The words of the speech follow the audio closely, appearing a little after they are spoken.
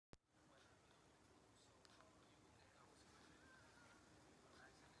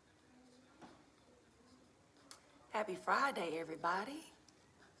Happy Friday, everybody.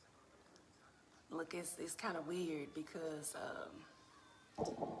 Look, it's kind of weird because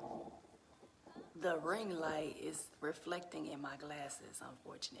the ring light is reflecting in my glasses,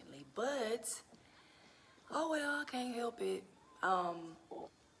 unfortunately. But, oh well, I can't help it. I'm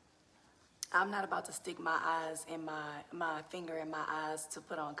not about to stick my eyes in my finger in my eyes to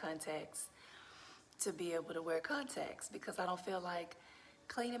put on contacts to be able to wear contacts because I don't feel like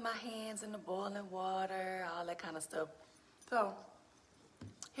cleaning my hands in the boiling water, all that kind of stuff. So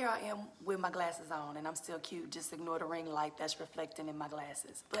here I am with my glasses on and I'm still cute. Just ignore the ring light that's reflecting in my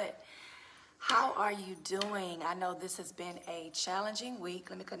glasses. But how are you doing? I know this has been a challenging week.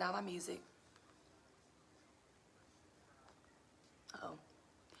 Let me cut down my music.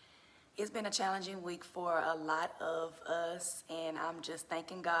 It's been a challenging week for a lot of us, and I'm just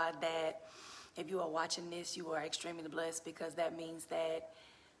thanking God that if you are watching this, you are extremely blessed because that means that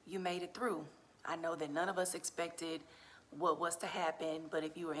you made it through. I know that none of us expected what was to happen, but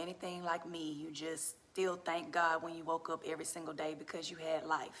if you were anything like me, you just still thank God when you woke up every single day because you had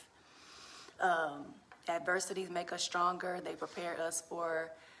life. Adversities make us stronger. They prepare us for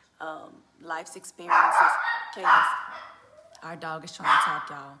life's experiences. Cadence. Our dog is trying to talk,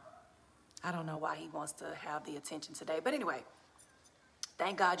 y'all. I don't know why he wants to have the attention today. But anyway,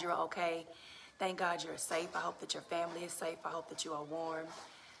 thank God you're okay. Thank God you're safe. I hope that your family is safe. I hope that you are warm.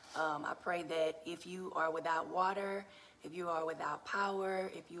 I pray that if you are without water, if you are without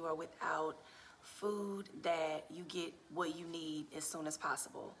power, if you are without food, that you get what you need as soon as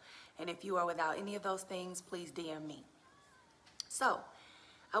possible. And if you are without any of those things, please DM me. So,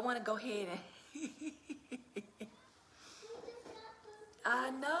 I want to go ahead and...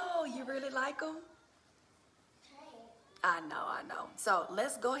 I know, you really like them? I know. So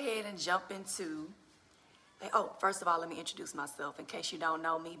let's go ahead and jump into, oh, first of all, let me introduce myself in case you don't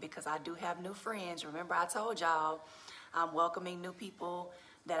know me because I do have new friends. Remember I told y'all I'm welcoming new people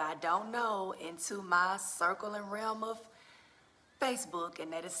that I don't know into my circle and realm of Facebook,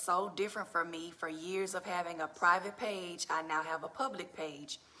 and that is so different for me. For years of having a private page, I now have a public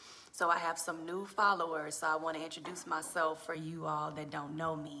page. So I have some new followers, so I want to introduce myself for you all that don't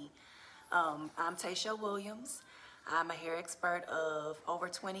know me. I'm Tashell Williams. I'm a hair expert of over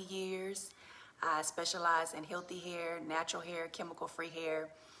 20 years. I specialize in healthy hair, natural hair, chemical-free hair.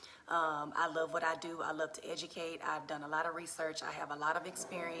 I love what I do. I love to educate. I've done a lot of research. I have a lot of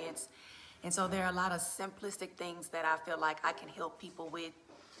experience. And so there are a lot of simplistic things that I feel like I can help people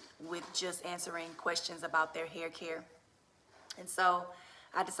with just answering questions about their hair care. And so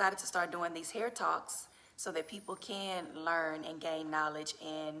I decided to start doing these hair talks so that people can learn and gain knowledge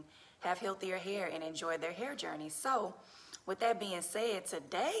and have healthier hair and enjoy their hair journey. So with that being said,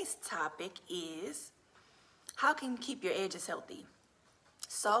 today's topic is how can you keep your edges healthy?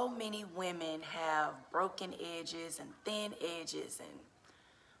 So many women have broken edges and thin edges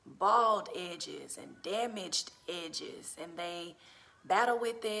and bald edges and damaged edges, and they battle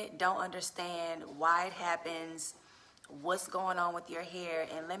with it, don't understand why it happens, what's going on with your hair.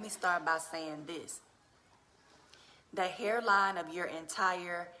 And let me start by saying this. The hairline of your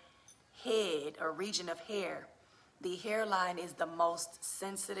entire head or region of hair, the hairline is the most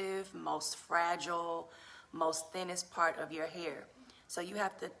sensitive, most fragile, most thinnest part of your hair. So you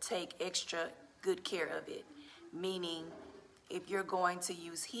have to take extra good care of it. Meaning, if you're going to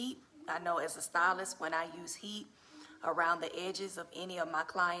use heat, I know as a stylist, when I use heat around the edges of any of my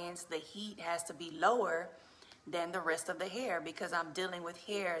clients, the heat has to be lower than the rest of the hair because I'm dealing with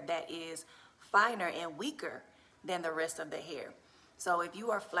hair that is finer and weaker than the rest of the hair. So if you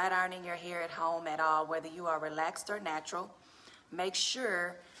are flat ironing your hair at home at all, whether you are relaxed or natural, make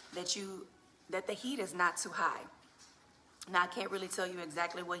sure that the heat is not too high. Now I can't really tell you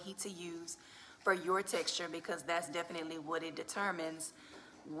exactly what heat to use for your texture because that's definitely what it determines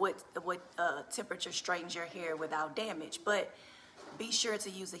what temperature straightens your hair without damage. But be sure to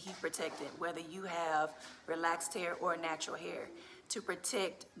use a heat protectant, whether you have relaxed hair or natural hair, to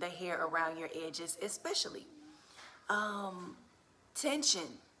protect the hair around your edges, especially. Tension,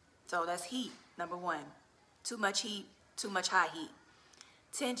 so that's heat, number one. Too much heat, too much high heat.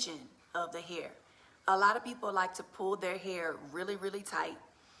 Tension of the hair. A lot of people like to pull their hair really, really tight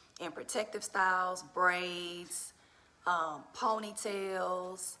in protective styles, braids,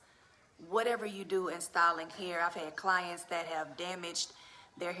 ponytails, whatever you do in styling hair. I've had clients that have damaged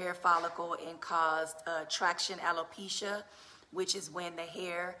their hair follicle and caused traction alopecia, which is when the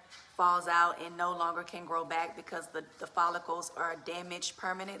hair falls out and no longer can grow back because the follicles are damaged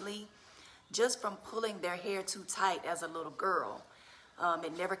permanently just from pulling their hair too tight as a little girl.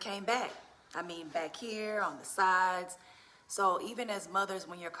 It never came back. I mean, back here, on the sides. So even as mothers,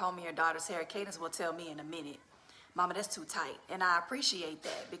 when you're combing your daughter's hair, Cadence will tell me in a minute, Mama, that's too tight. And I appreciate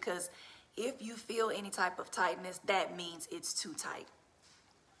that, because if you feel any type of tightness, that means it's too tight,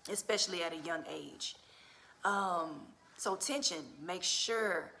 especially at a young age. So tension, make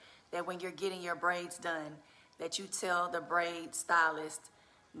sure that when you're getting your braids done, that you tell the braid stylist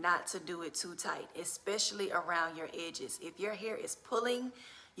not to do it too tight, especially around your edges. If your hair is pulling,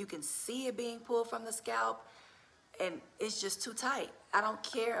 you can see it being pulled from the scalp, and it's just too tight. I don't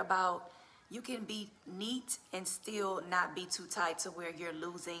care about, you can be neat and still not be too tight to where you're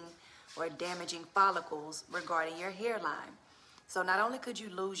losing or damaging follicles regarding your hairline. So not only could you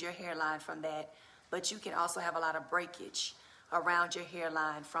lose your hairline from that, but you can also have a lot of breakage around your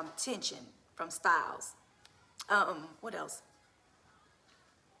hairline from tension, from styles. What else?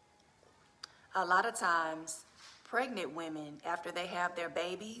 A lot of times, pregnant women, after they have their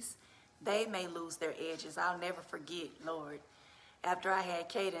babies, they may lose their edges. I'll never forget, Lord. After I had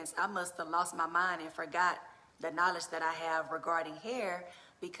Cadence, I must have lost my mind and forgot the knowledge that I have regarding hair,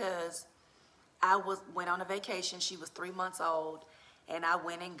 because I went on a vacation. She was 3 months old, and I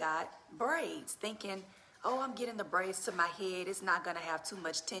went and got braids, thinking, oh, I'm getting the braids to my head. It's not going to have too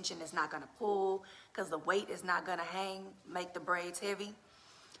much tension. It's not going to pull, because the weight is not going to make the braids heavy.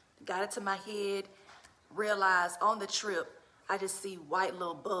 Got it to my head, realized on the trip, I just see white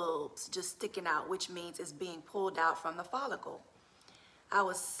little bulbs just sticking out, which means it's being pulled out from the follicle. I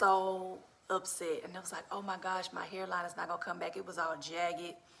was so upset, and I was like, oh my gosh, my hairline is not gonna come back. It was all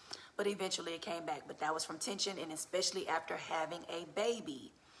jagged, but eventually it came back. But that was from tension, and especially after having a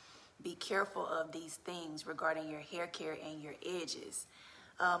baby. Be careful of these things regarding your hair care and your edges.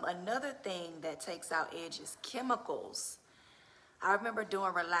 Another thing that takes out edges, chemicals. I remember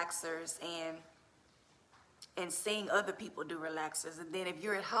doing relaxers and seeing other people do relaxers. And then if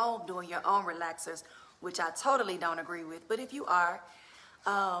you're at home doing your own relaxers, which I totally don't agree with, but if you are,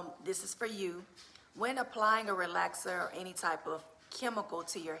 this is for you. When applying a relaxer or any type of chemical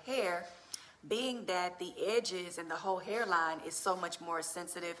to your hair, being that the edges and the whole hairline is so much more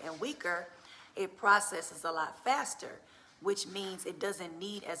sensitive and weaker, it processes a lot faster, which means it doesn't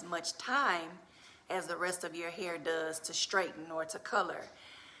need as much time as the rest of your hair does to straighten or to color.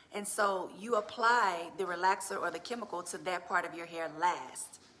 And so you apply the relaxer or the chemical to that part of your hair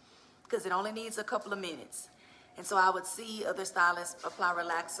last, because it only needs a couple of minutes. And so I would see other stylists apply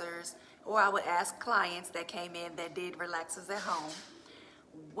relaxers, or I would ask clients that came in that did relaxers at home,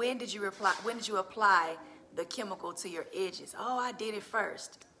 when did you apply the chemical to your edges? Oh, I did it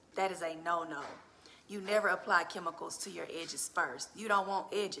first. That is a no-no. You never apply chemicals to your edges first. You don't want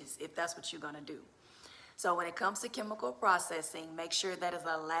edges if that's what you're gonna do. So when it comes to chemical processing, make sure that is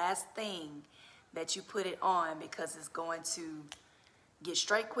the last thing that you put it on, because it's going to get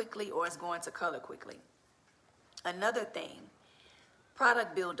straight quickly or it's going to color quickly. Another thing,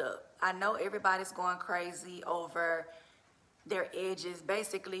 product buildup. I know everybody's going crazy over their edges,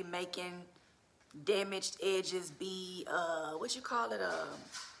 basically making damaged edges be, what you call it,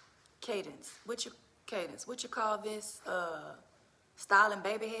 Cadence. What you call this, styling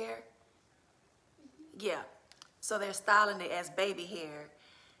baby hair? Yeah, so they're styling it as baby hair,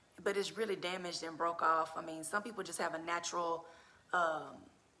 but it's really damaged and broke off. I mean, some people just have a natural,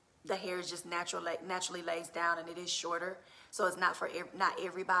 the hair is just naturally lays down, and it is shorter. So it's not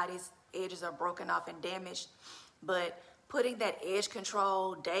everybody's edges are broken off and damaged, but putting that edge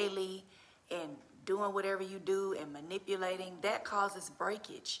control daily and doing whatever you do and manipulating, that causes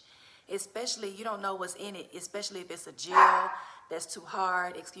breakage. Especially, you don't know what's in it, especially if it's a gel that's too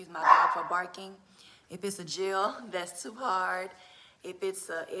hard. Excuse my dog for barking. If it's a gel that's too hard, if it's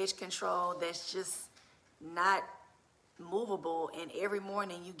an edge control that's just not movable, and every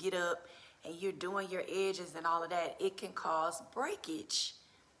morning you get up and you're doing your edges and all of that, it can cause breakage.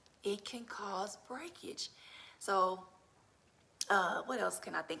 It can cause breakage. So, what else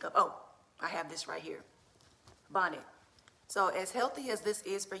can I think of? Oh, I have this right here. Bonnet. So as healthy as this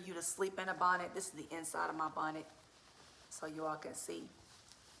is for you to sleep in a bonnet, this is the inside of my bonnet, so you all can see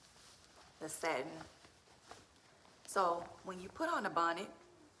the satin. So when you put on a bonnet,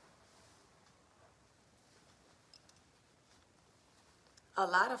 a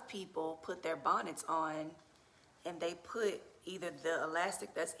lot of people put their bonnets on and they put either the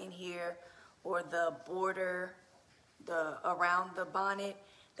elastic that's in here or the border around the bonnet,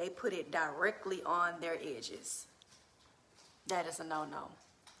 they put it directly on their edges. That is a no-no.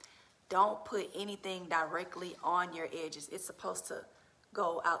 Don't put anything directly on your edges. It's supposed to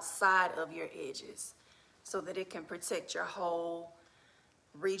go outside of your edges so that it can protect your whole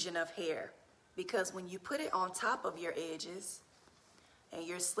region of hair. Because when you put it on top of your edges and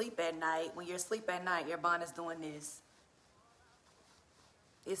you're asleep at night, when you're asleep at night, your bonnet's doing this.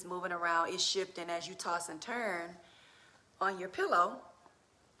 It's moving around, it's shifting as you toss and turn on your pillow.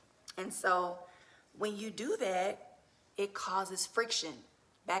 And so when you do that, it causes friction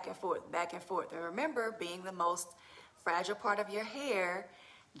back and forth, back and forth. And remember, being the most fragile part of your hair,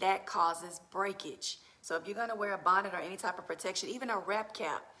 that causes breakage. So if you're going to wear a bonnet or any type of protection, even a wrap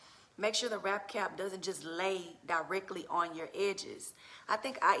cap, make sure the wrap cap doesn't just lay directly on your edges. I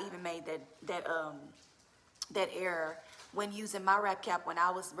think I even made that error when using my wrap cap when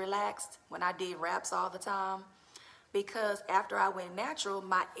I was relaxed, when I did wraps all the time, because after I went natural,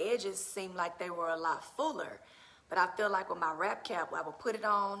 my edges seemed like they were a lot fuller. But I feel like with my wrap cap, I would put it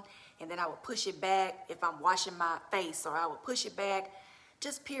on and then I would push it back if I'm washing my face, or I would push it back,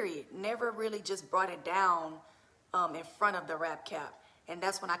 just period. Never really just brought it down in front of the wrap cap. And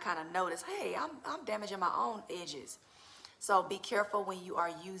that's when I kind of noticed, hey, I'm damaging my own edges. So be careful when you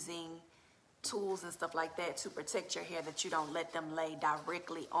are using tools and stuff like that to protect your hair, that you don't let them lay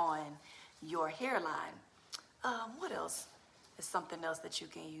directly on your hairline. What else is something else that you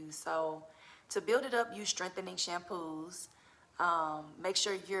can use? So to build it up, use strengthening shampoos. Make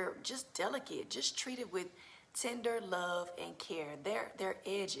sure you're just delicate. Just treat it with tender love and care. They're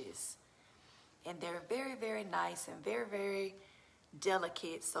edges, and they're very, very nice and very, very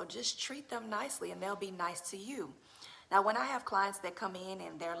delicate. So just treat them nicely and they'll be nice to you. Now, when I have clients that come in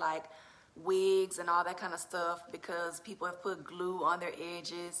and they're like wigs and all that kind of stuff because people have put glue on their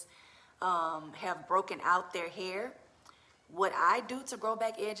edges, have broken out their hair, what I do to grow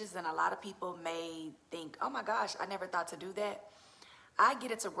back edges, and a lot of people may think, oh my gosh, I never thought to do that. I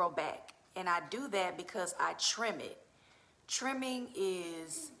get it to grow back, and I do that because I trim it. Trimming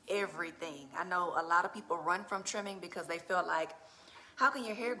is everything. I know a lot of people run from trimming because they feel like, how can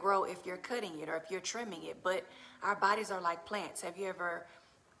your hair grow if you're cutting it or if you're trimming it? But our bodies are like plants. Have you ever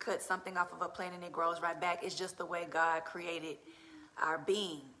cut something off of a plant and it grows right back? It's just the way God created our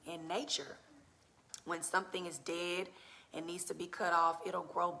being in nature. When something is dead and needs to be cut off, it'll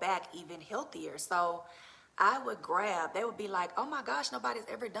grow back even healthier. So I would grab, they would be like, oh my gosh, nobody's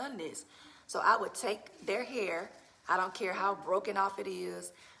ever done this. So I would take their hair, I don't care how broken off it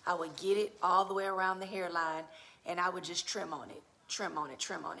is, I would get it all the way around the hairline and I would just trim on it, trim on it,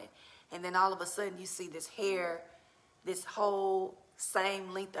 trim on it. And then all of a sudden you see this hair, this whole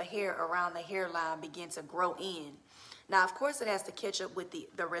same length of hair around the hairline begin to grow in. Now, of course, it has to catch up with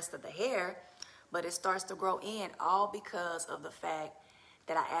the rest of the hair, but it starts to grow in all because of the fact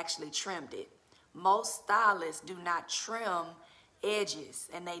that I actually trimmed it. Most stylists do not trim edges,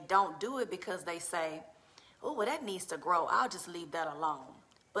 and they don't do it because they say, oh, well, that needs to grow. I'll just leave that alone.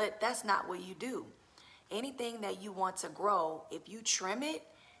 But that's not what you do. Anything that you want to grow, if you trim it,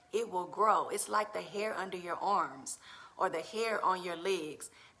 it will grow. It's like the hair under your arms or the hair on your legs.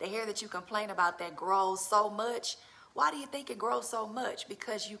 The hair that you complain about that grows so much. Why do you think it grows so much?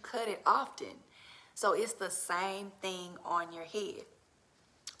 Because you cut it often. So it's the same thing on your head.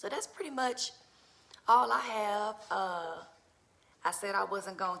 So that's pretty much all I have. I said I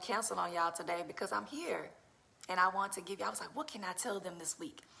wasn't going to cancel on y'all today because I'm here. And I want to give you, I was like, what can I tell them this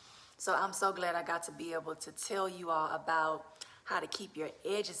week? So I'm so glad I got to be able to tell you all about how to keep your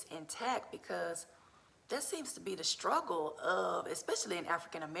edges intact, because that seems to be the struggle of, especially an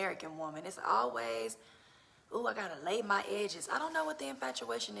African-American woman. It's always, oh, I got to lay my edges. I don't know what the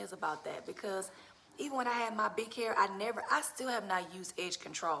infatuation is about that, because even when I had my big hair, I still have not used edge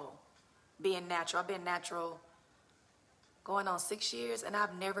control. Being natural, I've been natural going on 6 years, and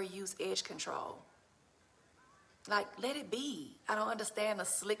I've never used edge control. Like, let it be. I don't understand the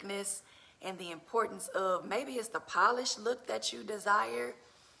slickness and the importance of, maybe it's the polished look that you desire,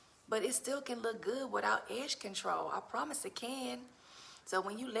 but it still can look good without edge control. I promise it can. So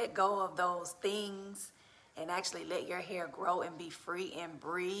when you let go of those things and actually let your hair grow and be free and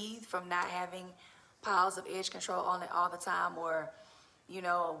breathe from not having piles of edge control on it all the time, or, you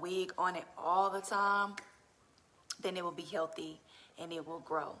know, a wig on it all the time, then it will be healthy and it will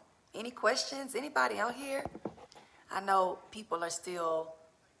grow. Any questions? Anybody out here? I know people are still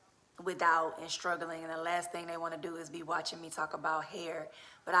without and struggling, and the last thing they want to do is be watching me talk about hair.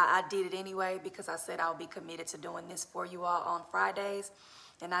 But I did it anyway because I said I'll be committed to doing this for you all on Fridays.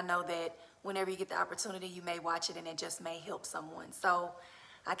 And I know that whenever you get the opportunity, you may watch it and it just may help someone. So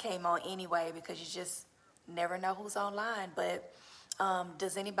I came on anyway because you just never know who's online. But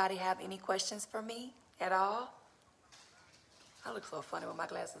does anybody have any questions for me at all? I look so funny with my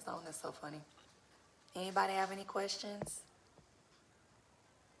glasses on. That's so funny. Anybody have any questions?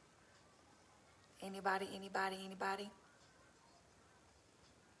 Anybody?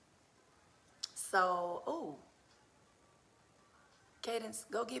 So, ooh. Cadence,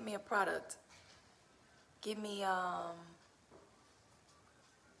 go get me a product. Give me,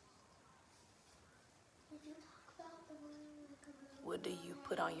 What do you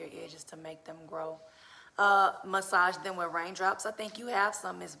put on your edges to make them grow? Massage them with raindrops. I think you have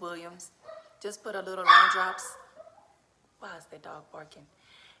some, Miss Williams. Just put a little raindrops. Why is that dog barking?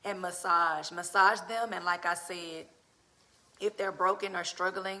 And massage them. And like I said, if they're broken or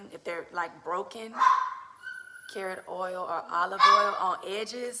struggling, if they're like broken, carrot oil or olive oil on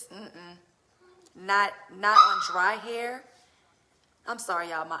edges, not on dry hair. I'm sorry,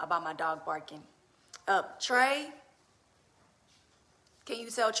 y'all, about my dog barking. Trey, can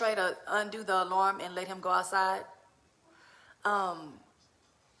you tell Trey to undo the alarm and let him go outside? I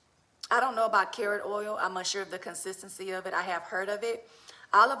don't know about carrot oil. I'm unsure of the consistency of it. I have heard of it.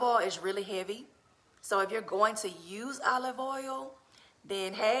 Olive oil is really heavy. So if you're going to use olive oil,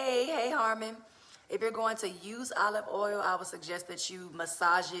 then hey, Harmon. If you're going to use olive oil, I would suggest that you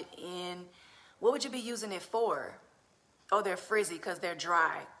massage it in. What would you be using it for? Oh, they're frizzy because they're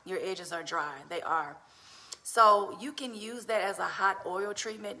dry. Your edges are dry. They are. So you can use that as a hot oil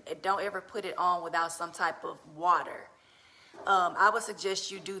treatment. Don't ever put it on without some type of water. I would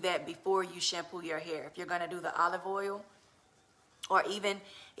suggest you do that before you shampoo your hair. If you're going to do the olive oil, or even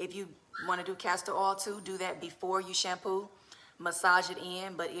if you want to do castor oil too, do that before you shampoo. Massage it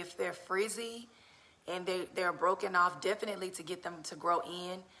in. But if they're frizzy and they're broken off, definitely to get them to grow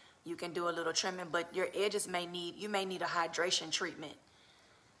in, you can do a little trimming. But your edges may need a hydration treatment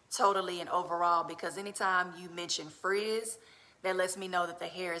totally and overall, because anytime you mention frizz, that lets me know that the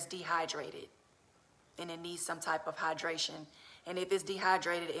hair is dehydrated and it needs some type of hydration. And if it's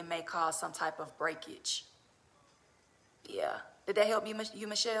dehydrated, it may cause some type of breakage. Yeah. Did that help you,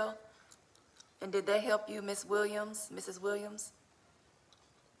 Michelle? And did that help you, Miss Williams, Mrs. Williams?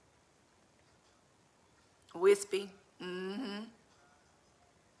 Wispy.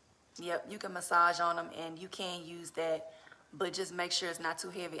 Yep, you can massage on them, and you can use that, but just make sure it's not too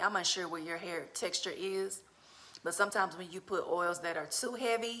heavy. I'm unsure what your hair texture is, but sometimes when you put oils that are too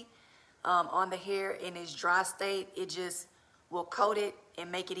heavy on the hair in its dry state, it just will coat it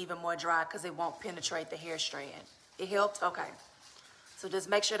and make it even more dry because it won't penetrate the hair strand. It helped? Okay. So just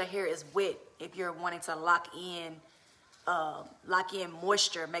make sure the hair is wet. If you're wanting to lock in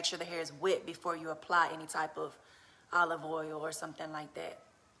moisture, make sure the hair is wet before you apply any type of olive oil or something like that.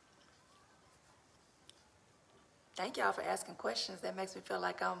 Thank y'all for asking questions. That makes me feel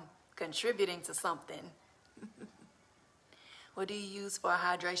like I'm contributing to something. What do you use for a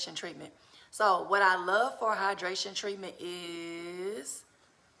hydration treatment? So what I love for a hydration treatment is,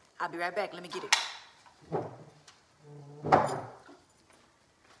 I'll be right back. Let me get it.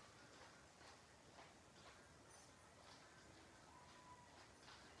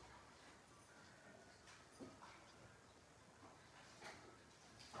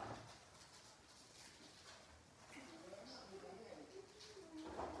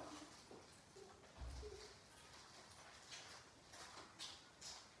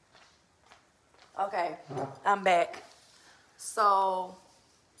 Okay, I'm back. So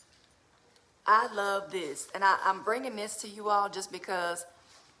I love this, and I'm bringing this to you all just because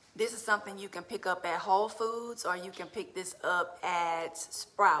this is something you can pick up at Whole Foods, or you can pick this up at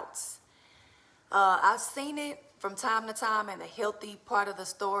Sprouts. I've seen it from time to time in the healthy part of the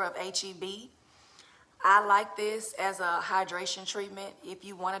store of H-E-B. I like this as a hydration treatment. If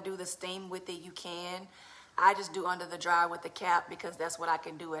you want to do the steam with it, you can. I just do under the dryer with the cap because that's what I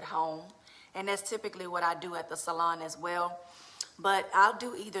can do at home. And that's typically what I do at the salon as well. But I'll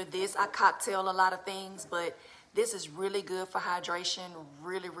do either this. I cocktail a lot of things, but this is really good for hydration.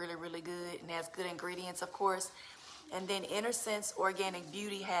 Really, really, really good. And has good ingredients, of course. And then InnerSense Organic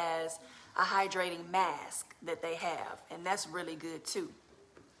Beauty has a hydrating mask that they have. And that's really good too.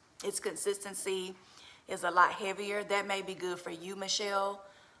 Its consistency is a lot heavier. That may be good for you, Michelle,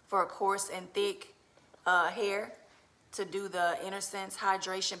 for a coarse and thick hair, to do the InnerSense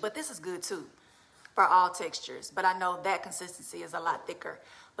hydration. But this is good too for all textures. But I know that consistency is a lot thicker.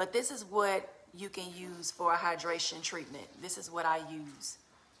 But this is what you can use for a hydration treatment. This is what I use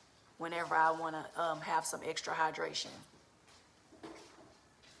whenever I want to have some extra hydration.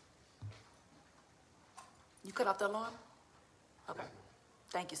 You cut off the alarm? Okay.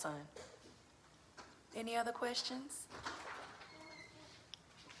 Thank you, son. Any other questions?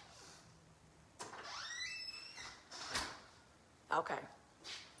 Okay.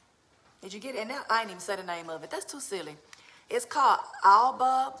 Did you get it? And now I ain't even said the name of it. That's too silly. It's called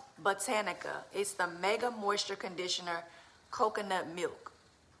Alba Botanica. It's the Mega Moisture Conditioner Coconut Milk.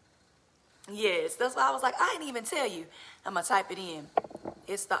 Yes, that's why I was like, I didn't even tell you. I'm going to type it in.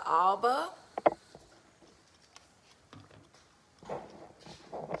 It's the Alba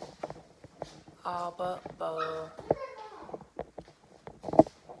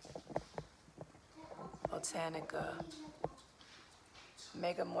Botanica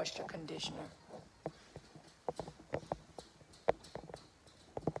Mega Moisture Conditioner.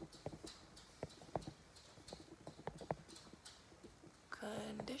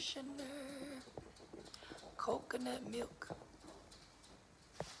 Conditioner. Coconut milk.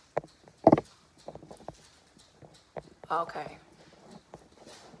 Okay.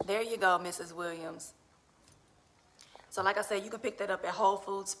 There you go, Mrs. Williams. So like I said, you can pick that up at Whole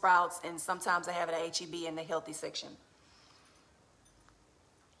Foods, Sprouts, and sometimes they have it at H-E-B in the healthy section.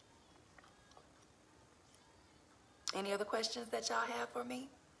 Any other questions that y'all have for me?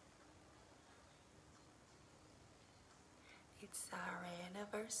 It's our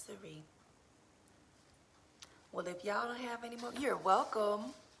anniversary. Well, if y'all don't have any more, you're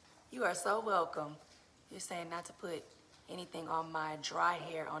welcome. You are so welcome. You're saying not to put anything on my dry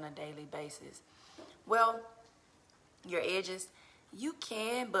hair on a daily basis. Well, your edges, you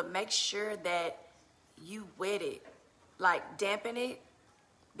can, but make sure that you wet it, like dampen it,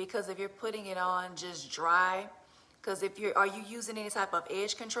 because if you're putting it on just dry, because are you using any type of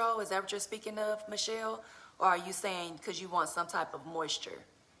edge control? Is that what you're speaking of, Michelle? Or are you saying because you want some type of moisture?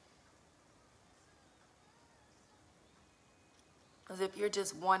 Because if you're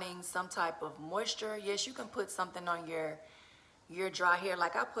just wanting some type of moisture, yes, you can put something on your dry hair.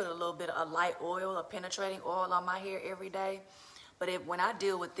 Like I put a little bit of a light oil, a penetrating oil on my hair every day. But when I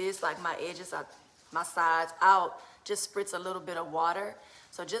deal with this, like my edges, my sides, I'll just spritz a little bit of water.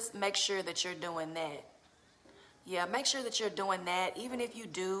 So just make sure that you're doing that. Yeah, make sure that you're doing that. Even if you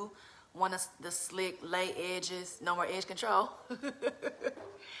do want the slick, lay edges, no more edge control.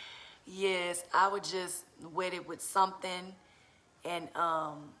 Yes, I would just wet it with something. And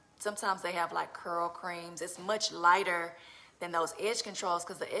sometimes they have like curl creams. It's much lighter than those edge controls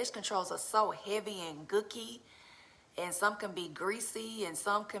because the edge controls are so heavy and gooky. And some can be greasy and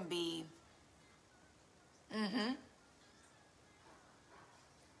some can be...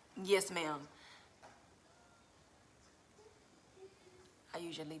 Yes, ma'am. I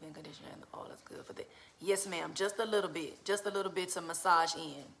use your leave-in conditioner and the oil is good for that. Yes, ma'am. Just a little bit. Just a little bit to massage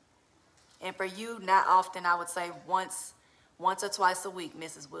in. And for you, not often, I would say once or twice a week,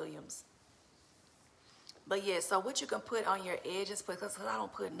 Mrs. Williams. But yeah, so what you can put on your edges, because I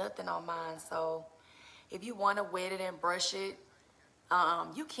don't put nothing on mine. So if you want to wet it and brush it,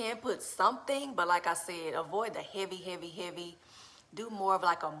 you can put something. But like I said, avoid the heavy. Do more of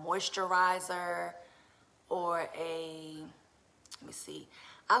like a moisturizer or let me see.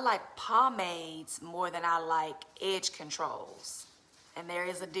 I like pomades more than I like edge controls. And there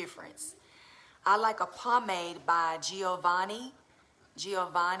is a difference. I like a pomade by Giovanni.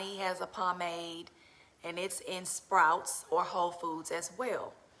 Giovanni has a pomade and it's in Sprouts or Whole Foods as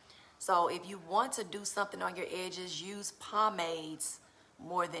well. So if you want to do something on your edges, use pomades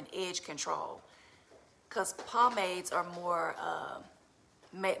more than edge control. Because pomades are more,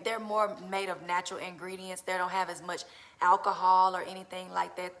 they're more made of natural ingredients. They don't have as much alcohol or anything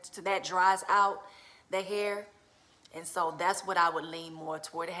like that. So that dries out the hair. And so that's what I would lean more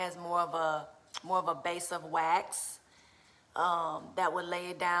toward. It has more of a base of wax that would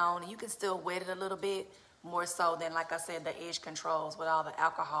lay it down. You can still wet it a little bit more so than, like I said, the edge controls with all the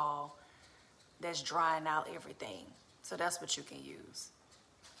alcohol that's drying out everything. So that's what you can use.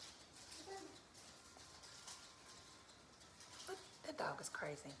 That dog is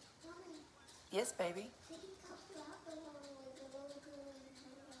crazy. Mommy. Yes, baby.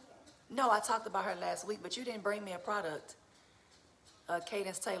 No, I talked about her last week, but you didn't bring me a product. A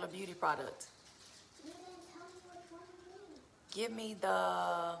Cadence Taylor Beauty product. You didn't tell me which one to give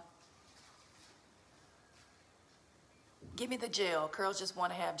me the gel. Curls just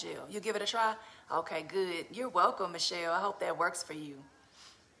want to have gel. You give it a try? Okay, good. You're welcome, Michelle. I hope that works for you.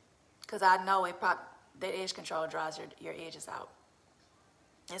 Because I know that edge control dries your edges out.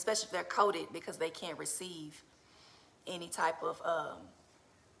 Especially if they're coated, because they can't receive any type of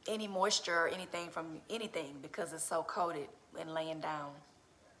any moisture or anything from anything because it's so coated and laying down.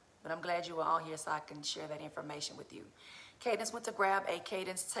 But I'm glad you were on here so I can share that information with you. Cadence went to grab a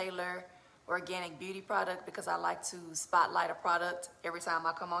Cadence Taylor organic beauty product because I like to spotlight a product every time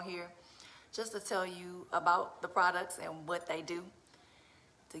I come on here, just to tell you about the products and what they do,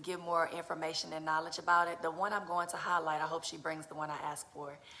 to give more information and knowledge about it. The one I'm going to highlight, I hope she brings the one I asked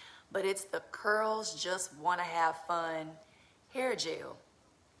for, but it's the Curls Just Want to Have Fun hair gel.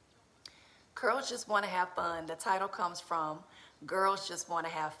 Curls Just Want to Have Fun. The title comes from Girls Just Want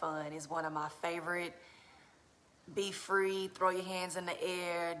to Have Fun. It's one of my favorite be free, throw your hands in the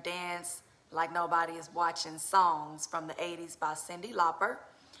air, dance like nobody is watching songs from the 80s by Cyndi Lauper.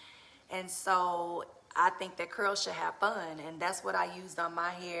 And so I think that curls should have fun, and that's what I used on my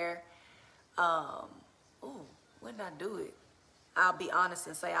hair. Ooh, when did I do it? I'll be honest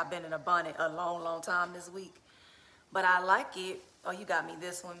and say I've been in a bonnet a long time this week. But I like it. Oh, you got me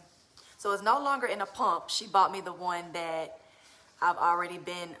this one. So it's no longer in a pump. She bought me the one that I've already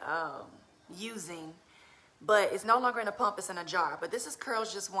been using. But it's no longer in a pump, it's in a jar. But this is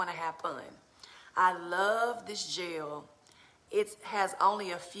Curls Just Want to Have Fun. I love this gel. It has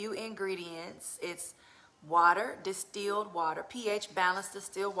only a few ingredients. It's water, distilled water, pH balanced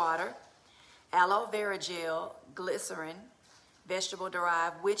distilled water, aloe vera gel, glycerin, vegetable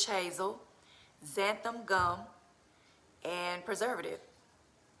derived witch hazel, xanthan gum, and preservative.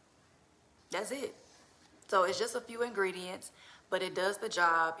 That's it. So it's just a few ingredients, but it does the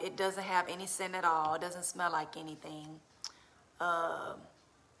job. It doesn't have any scent at all. It doesn't smell like anything.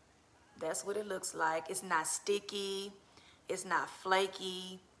 That's what it looks like. It's not sticky. It's not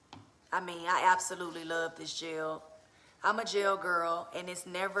flaky. I mean, I absolutely love this gel. I'm a gel girl, and it's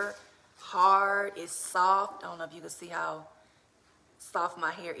never hard. It's soft. I don't know if you can see how soft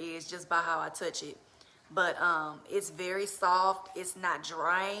my hair is just by how I touch it. But it's very soft. It's not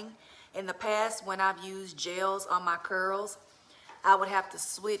drying. In the past, when I've used gels on my curls, I would have to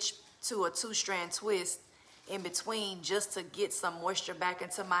switch to a 2-strand twist in between just to get some moisture back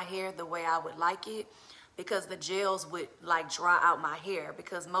into my hair the way I would like it, because the gels would like dry out my hair,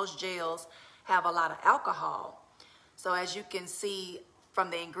 because most gels have a lot of alcohol. So as you can see from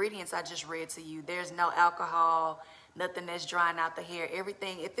the ingredients I just read to you, there's no alcohol, nothing that's drying out the hair.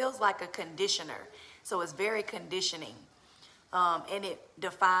 Everything, it feels like a conditioner. So it's very conditioning. And it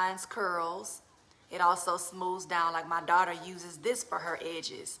defines curls. It also smooths down. Like my daughter uses this for her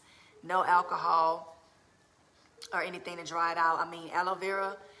edges. No alcohol or anything to dry it out. I mean, aloe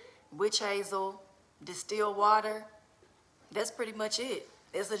vera, witch hazel, distilled water. That's pretty much it.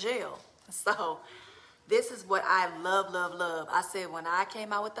 It's a gel. So this is what I love, love, love. I said when I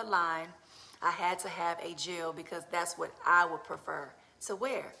came out with the line, I had to have a gel because that's what I would prefer to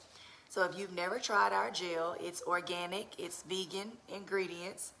wear. So if you've never tried our gel, it's organic, it's vegan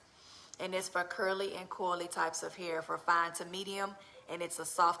ingredients, and it's for curly and coily types of hair, for fine to medium, and it's a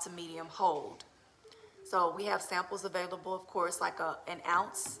soft to medium hold. So we have samples available, of course, like an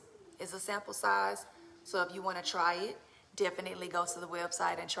ounce is a sample size. So if you want to try it, definitely go to the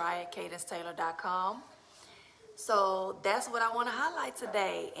website and try it, cadencetailor.com. So that's what I want to highlight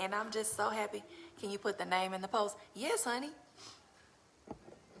today, and I'm just so happy. Can you put the name in the post? Yes, honey.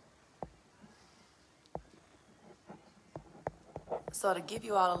 So to give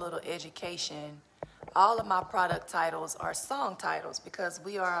you all a little education, all of my product titles are song titles because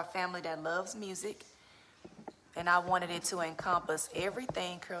we are a family that loves music, and I wanted it to encompass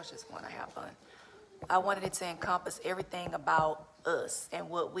everything. Girls just want to have fun. I wanted it to encompass everything about us and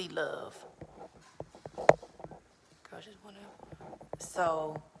what we love. Girls just want to.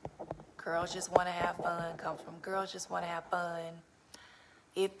 So, girls just want to have fun. Comes from girls just want to have fun.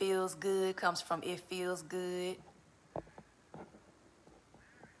 It feels good. Comes from it feels good.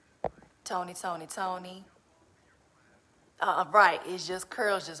 Tony, Tony, Tony. Right, it's just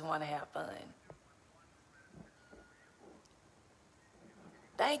curls just want to have fun.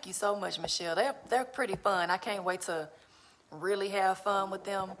 Thank you so much, Michelle. They're pretty fun. I can't wait to really have fun with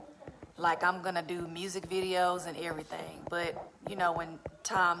them. Like I'm gonna do music videos and everything. But you know, when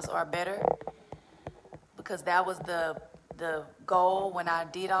times are better, because that was the goal when I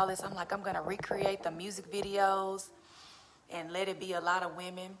did all this. I'm like, I'm gonna recreate the music videos and let it be a lot of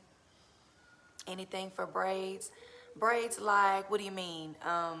women. Anything for braids. Braids like, what do you mean?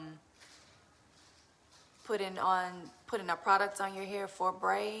 Putting a product on your hair for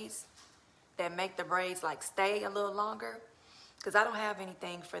braids that make the braids like stay a little longer. Because I don't have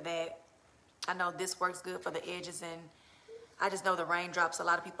anything for that. I know this works good for the edges, and I just know the raindrops, a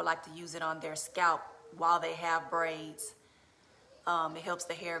lot of people like to use it on their scalp while they have braids. It helps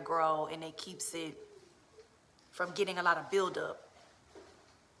the hair grow, and it keeps it from getting a lot of buildup.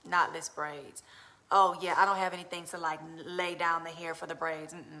 Knotless braids. Oh yeah, I don't have anything to like lay down the hair for the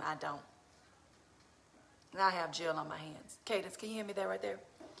braids. I don't. I have gel on my hands. Cadence, can you hear me there right there?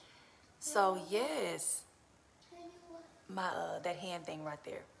 So yes, my that hand thing right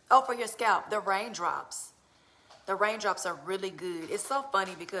there. Oh, for your scalp, the raindrops. The raindrops are really good. It's so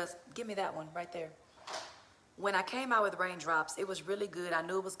funny because, give me that one right there. When I came out with raindrops, it was really good. I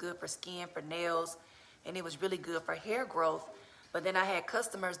knew it was good for skin, for nails, and it was really good for hair growth. But then I had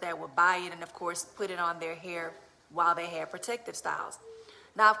customers that would buy it and, of course, put it on their hair while they had protective styles.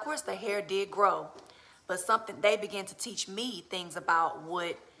 Now, of course, the hair did grow, but they began to teach me things about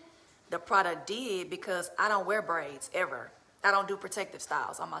what the product did, because I don't wear braids ever. I don't do protective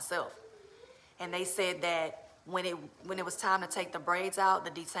styles on myself. And they said that when it was time to take the braids out,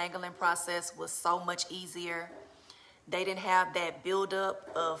 the detangling process was so much easier. They didn't have that buildup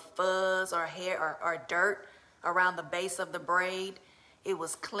of fuzz or hair or dirt around the base of the braid. It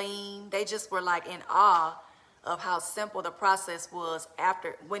was clean. They just were like in awe of how simple the process was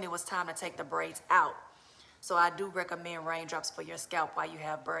when it was time to take the braids out. So I do recommend raindrops for your scalp while you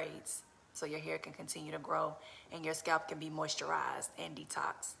have braids, so your hair can continue to grow and your scalp can be moisturized and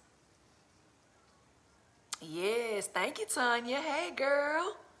detox. Yes, thank you, Tanya. Hey,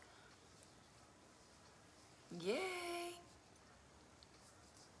 girl. Yay.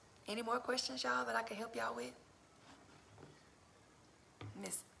 Any more questions, y'all, that I can help y'all with?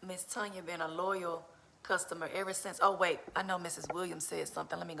 Miss Tanya been a loyal customer ever since. Oh, wait, I know Mrs. Williams said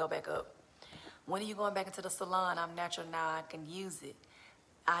something. Let me go back up. When are you going back into the salon? I'm natural now. I can use it.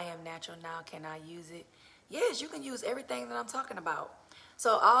 I am natural now. Can I use it? Yes, you can use everything that I'm talking about.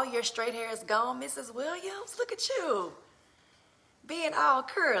 So all your straight hair is gone, Mrs. Williams? Look at you. Being all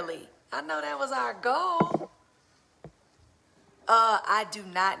curly. I know that was our goal. I do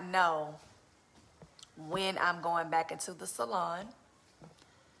not know when I'm going back into the salon.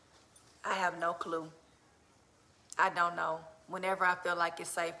 I have no clue. I don't know. Whenever I feel like it's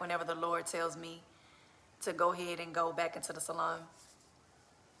safe, whenever the Lord tells me to go ahead and go back into the salon.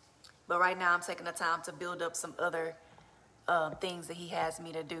 But right now I'm taking the time to build up some other things that he has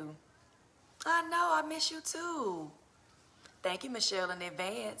me to do. I know, I miss you too. Thank you, Michelle, in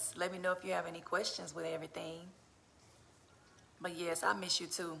advance. Let me know if you have any questions with everything. But yes, I miss you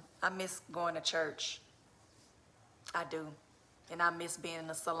too. I miss going to church. I do. And I miss being in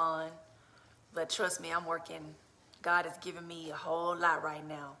the salon. But trust me, I'm working. God is giving me a whole lot right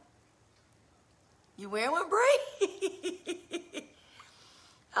now. You wearing one braid?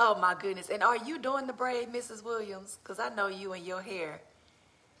 Oh my goodness. And are you doing the braid, Mrs. Williams? Because I know you and your hair.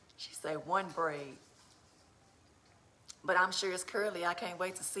 She said one braid. But I'm sure it's curly. I can't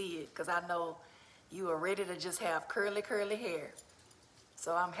wait to see it because I know you are ready to just have curly, curly hair.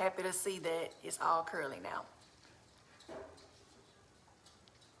 So I'm happy to see that it's all curly now.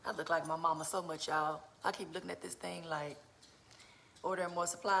 I look like my mama so much, y'all. I keep looking at this thing like, ordering more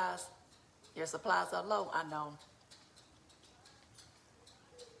supplies. Your supplies are low. I know.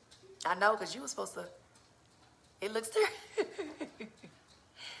 I know, because you were supposed to. It looks terrible.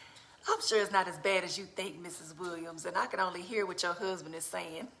 I'm sure it's not as bad as you think, Mrs. Williams. And I can only hear what your husband is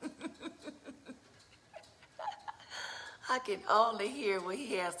saying. I can only hear what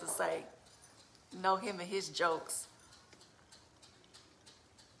he has to say. Know him and his jokes.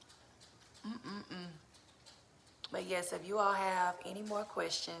 But yes, if you all have any more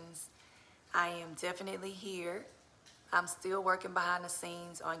questions, I am definitely here. I'm still working behind the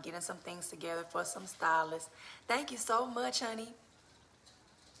scenes on getting some things together for some stylists. Thank you so much, honey.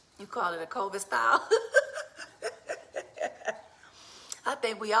 You call it a COVID style? I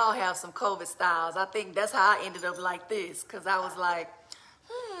think we all have some COVID styles. I think that's how I ended up like this, because I was like,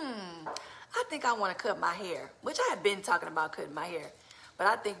 I think I want to cut my hair, which I had been talking about cutting my hair. But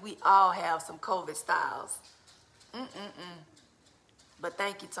I think we all have some COVID styles. But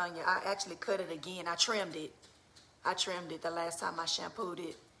thank you, Tanya. I actually cut it again. I trimmed it. I trimmed it the last time I shampooed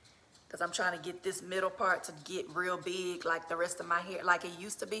it. Because I'm trying to get this middle part to get real big like the rest of my hair, like it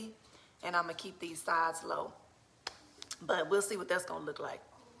used to be. And I'm going to keep these sides low. But we'll see what that's going to look like.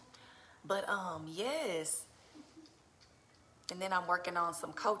 But, yes. And then I'm working on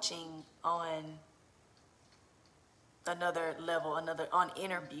some coaching on another level, on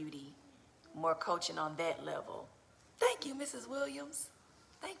inner beauty. More coaching on that level. Thank you, Mrs. Williams.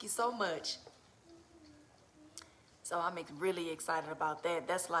 Thank you so much. So I'm really excited about that.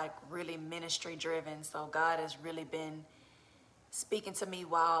 That's like really ministry driven. So God has really been speaking to me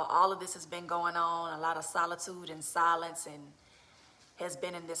while all of this has been going on. A lot of solitude and silence and has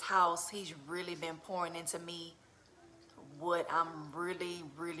been in this house. He's really been pouring into me what I'm really,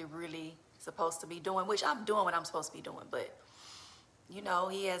 really, really supposed to be doing, which I'm doing what I'm supposed to be doing. But, you know,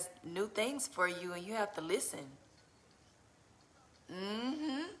 he has new things for you and you have to listen.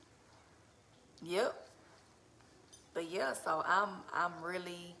 Yep. But yeah, so I'm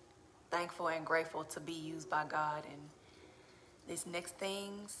really thankful and grateful to be used by God in these next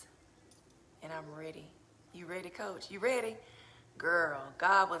things. And I'm ready. You ready, coach? You ready? Girl,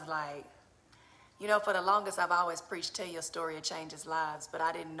 God was like, you know, for the longest I've always preached, tell your story, it changes lives. But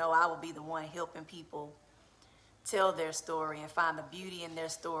I didn't know I would be the one helping people tell their story and find the beauty in their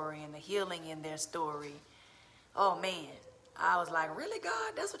story and the healing in their story. Oh, man. I was like, really,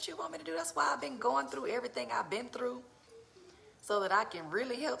 God? That's what you want me to do? That's why I've been going through everything I've been through, so that I can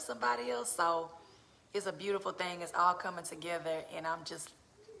really help somebody else. So it's a beautiful thing. It's all coming together, and I'm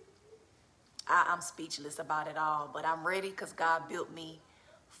speechless about it all. But I'm ready because God built me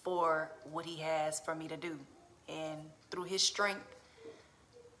for what he has for me to do. And through his strength,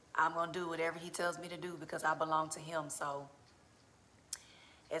 I'm going to do whatever he tells me to do because I belong to him. So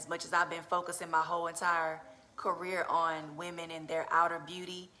as much as I've been focusing my whole entire career on women and their outer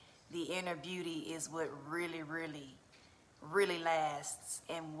beauty, the inner beauty is what really, really, really lasts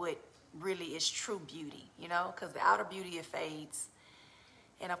and what really is true beauty, you know, because the outer beauty, it fades.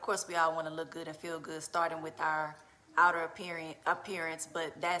 And of course, we all want to look good and feel good, starting with our outer appearance,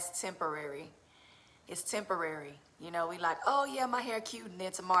 but that's temporary. It's temporary. You know, we like, oh yeah, my hair cute, and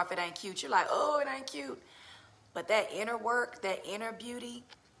then tomorrow if it ain't cute, you're like, oh, it ain't cute. But that inner work, that inner beauty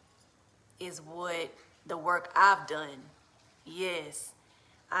is what the work I've done. Yes,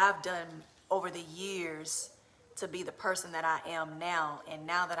 I've done over the years to be the person that I am now. And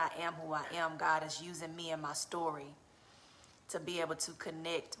now that I am who I am, God is using me and my story to be able to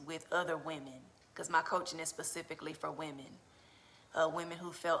connect with other women, because my coaching is specifically for women, women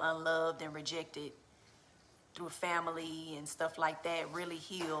who felt unloved and rejected through family and stuff like that, really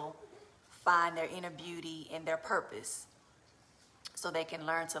heal, find their inner beauty and their purpose so they can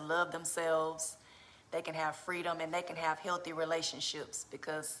learn to love themselves, they can have freedom, and they can have healthy relationships,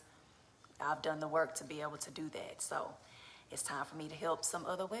 because I've done the work to be able to do that. So it's time for me to help some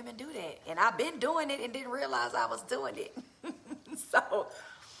other women do that. And I've been doing it and didn't realize I was doing it. So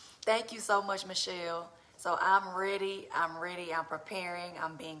thank you so much, Michelle. So I'm ready, I'm preparing,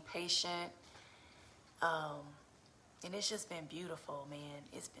 I'm being patient. And it's just been beautiful, man.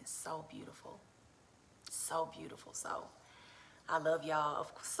 It's been so beautiful. So beautiful. So I love y'all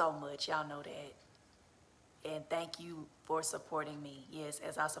so much. Y'all know that. And thank you for supporting me. Yes,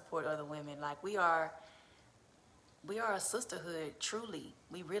 as I support other women. Like we are a sisterhood, truly.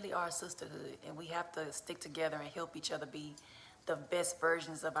 We really are a sisterhood. And we have to stick together and help each other be the best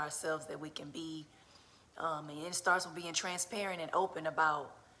versions of ourselves that we can be. And it starts with being transparent and open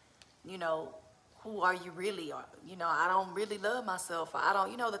about, you know, who are you really are. You know, I don't really love myself. I don't,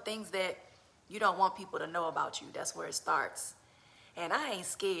 you know, the things that you don't want people to know about you. That's where it starts. And I ain't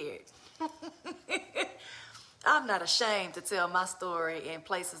scared. I'm not ashamed to tell my story in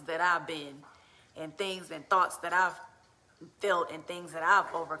places that I've been, and things and thoughts that I've felt and things that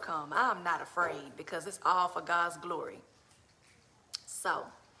I've overcome. I'm not afraid, because it's all for God's glory. So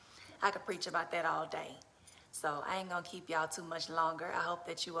I could preach about that all day. So I ain't going to keep y'all too much longer. I hope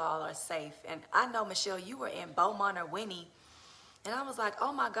that you all are safe. And I know, Michelle, you were in Beaumont or Winnie. And I was like,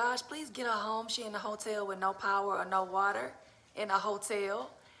 oh my gosh, please get her home. She in a hotel with no power or no water in a hotel.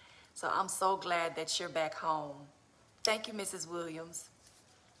 So I'm so glad that you're back home. Thank you, Mrs. Williams.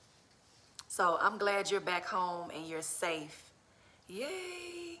 So I'm glad you're back home and you're safe.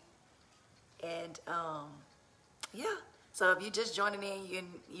 Yay. And yeah. So if you're just joining in,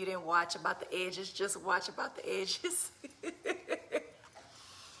 you didn't watch about the edges, just watch about the edges.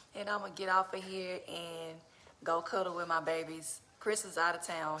 And I'm going to get off of here and go cuddle with my babies. Chris is out of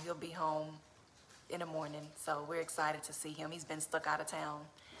town. He'll be home in the morning. So we're excited to see him. He's been stuck out of town.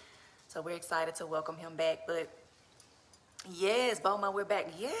 So we're excited to welcome him back. But yes, Beaumont, we're back.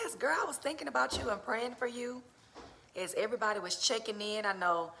 Yes, girl, I was thinking about you and praying for you as everybody was checking in. I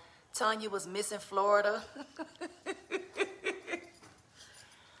know Tanya was missing Florida.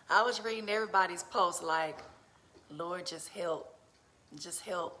 I was reading everybody's posts like, Lord, just help. Just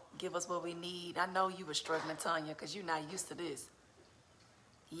help. Give us what we need. I know you were struggling, Tanya, because you're not used to this.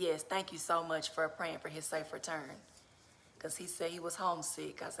 Yes, thank you so much for praying for his safe return. Because he said he was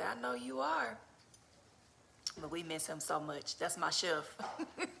homesick. I said, I know you are. But we miss him so much. That's my chef.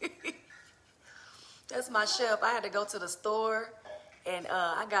 That's my chef. I had to go to the store. And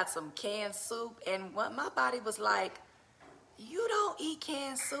I got some canned soup, and my body was like, you don't eat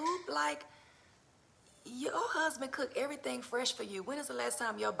canned soup? Like, your husband cooked everything fresh for you. When is the last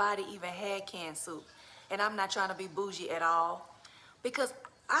time your body even had canned soup? And I'm not trying to be bougie at all, because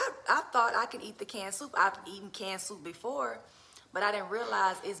I thought I could eat the canned soup. I've eaten canned soup before, but I didn't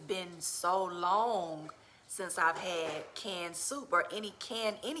realize it's been so long since I've had canned soup or any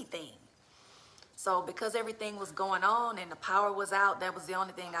canned anything. So because everything was going on and the power was out, that was the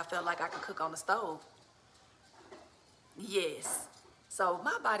only thing I felt like I could cook on the stove. Yes. So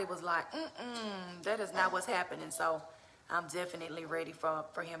my body was like, that is not what's happening. So I'm definitely ready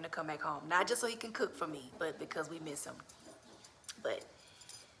for him to come back home. Not just so he can cook for me, but because we miss him. But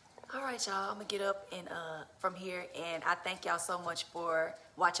all right, y'all, I'm going to get up and from here. And I thank y'all so much for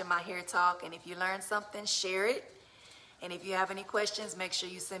watching my hair talk. And if you learned something, share it. And if you have any questions, make sure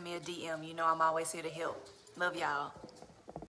you send me a DM. You know I'm always here to help. Love y'all.